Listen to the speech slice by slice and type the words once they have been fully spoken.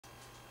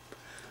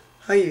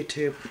Hi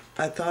YouTube.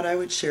 I thought I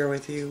would share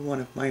with you one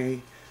of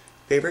my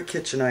favorite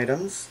kitchen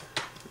items.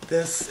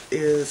 This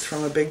is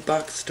from a big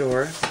box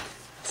store.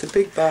 It's a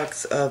big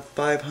box of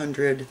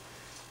 500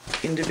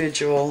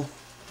 individual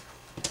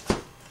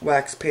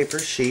wax paper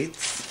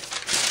sheets,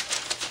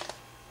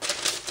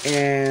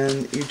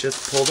 and you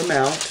just pull them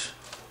out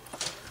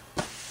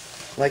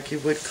like you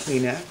would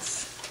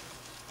Kleenex.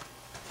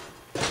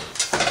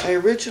 I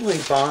originally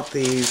bought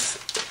these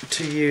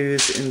to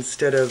use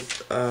instead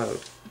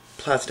of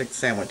plastic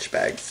sandwich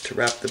bags to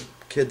wrap the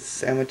kids'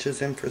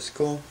 sandwiches in for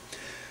school.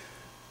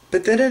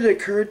 But then it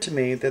occurred to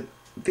me that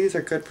these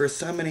are good for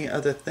so many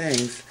other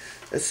things,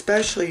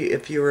 especially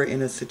if you were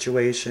in a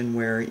situation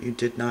where you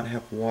did not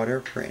have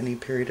water for any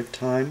period of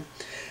time.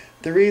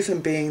 The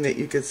reason being that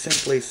you could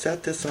simply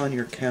set this on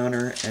your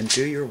counter and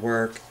do your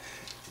work.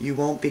 You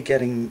won't be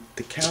getting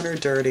the counter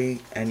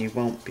dirty, and you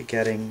won't be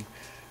getting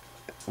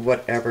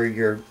whatever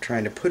you're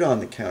trying to put on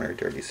the counter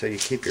dirty. So you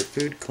keep your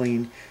food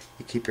clean,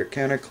 you keep your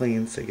counter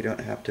clean, so you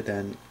don't have to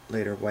then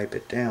later wipe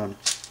it down.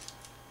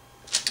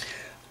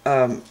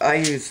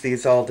 I use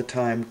these all the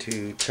time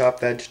to chop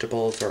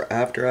vegetables, or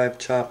after I've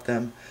chopped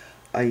them.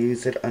 I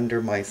use it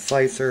under my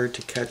slicer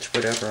to catch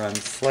whatever I'm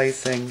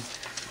slicing,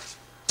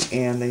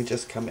 and they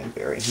just come in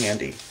very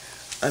handy.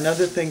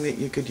 Another thing that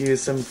you could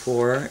use them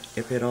for,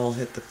 if it all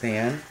hit the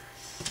fan,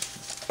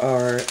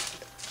 are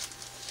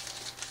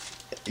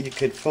you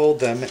could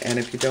fold them, and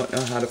if you don't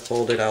know how to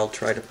fold it, I'll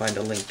try to find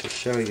a link to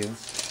show you,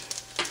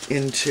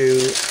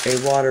 into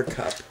a water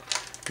cup.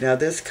 Now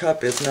this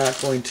cup is not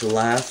going to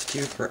last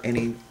you for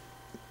any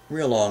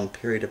real long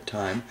period of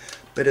time,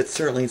 but it's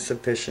certainly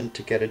sufficient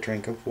to get a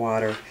drink of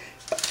water.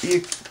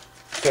 You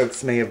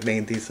folks may have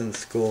made these in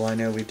school. I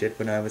know we did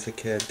when I was a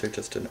kid. They're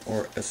just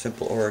a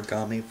simple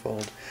origami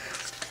fold.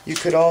 You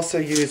could also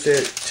use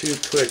it to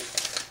put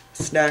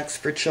snacks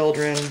for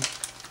children,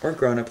 or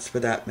grown-ups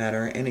for that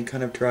matter, any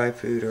kind of dry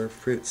food or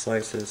fruit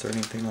slices or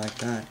anything like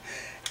that.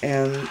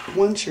 And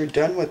once you're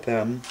done with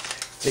them,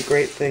 the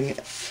great thing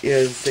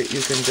is that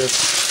you can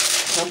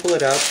just crumple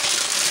it up.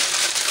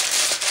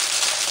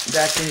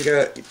 That can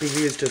be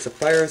used as a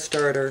fire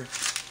starter.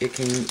 It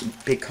can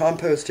be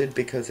composted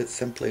because it's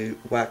simply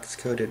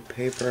wax-coated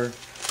paper,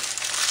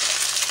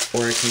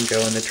 or it can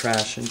go in the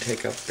trash and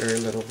take up very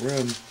little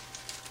room.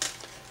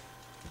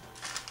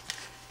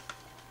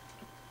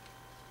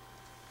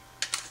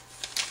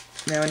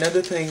 Now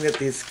another thing that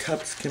these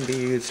cups can be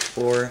used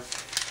for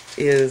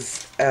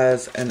is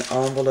as an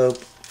envelope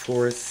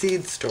for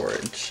seed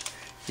storage.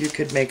 You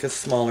could make a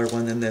smaller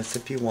one than this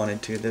if you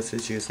wanted to. This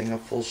is using a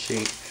full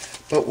sheet.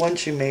 But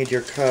once you made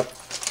your cup,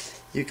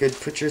 you could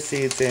put your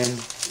seeds in,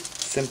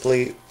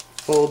 simply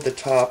fold the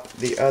top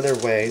the other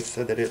way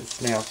so that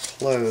it's now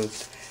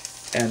closed,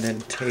 and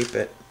then tape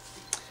it,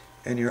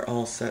 and you're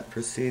all set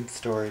for seed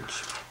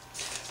storage.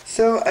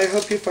 So I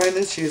hope you find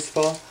this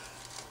useful.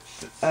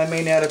 I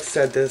may not have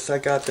said this, I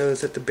got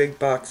those at the big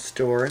box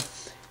store.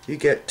 You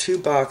get 2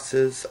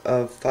 boxes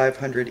of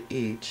 500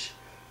 each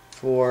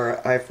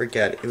for, I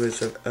forget, it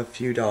was a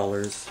few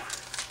dollars.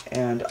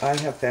 And I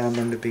have found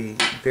them to be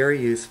very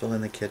useful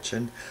in the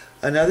kitchen.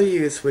 Another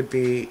use would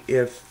be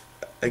if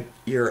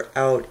you're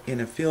out in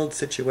a field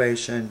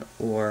situation,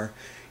 or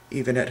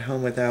even at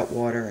home without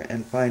water,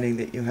 and finding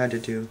that you had to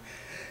do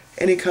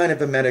any kind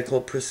of a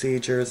medical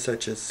procedure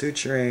such as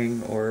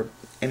suturing or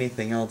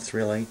anything else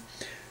really.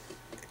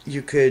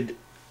 You could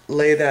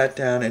lay that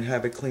down and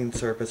have a clean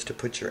surface to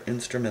put your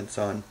instruments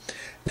on.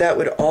 That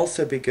would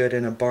also be good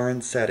in a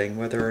barn setting,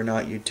 whether or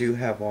not you do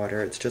have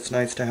water. It's just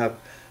nice to have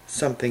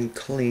something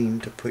clean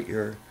to put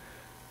your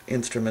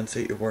instruments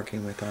that you're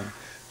working with on.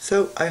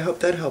 So I hope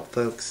that helped,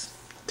 folks.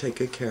 Take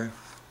good care.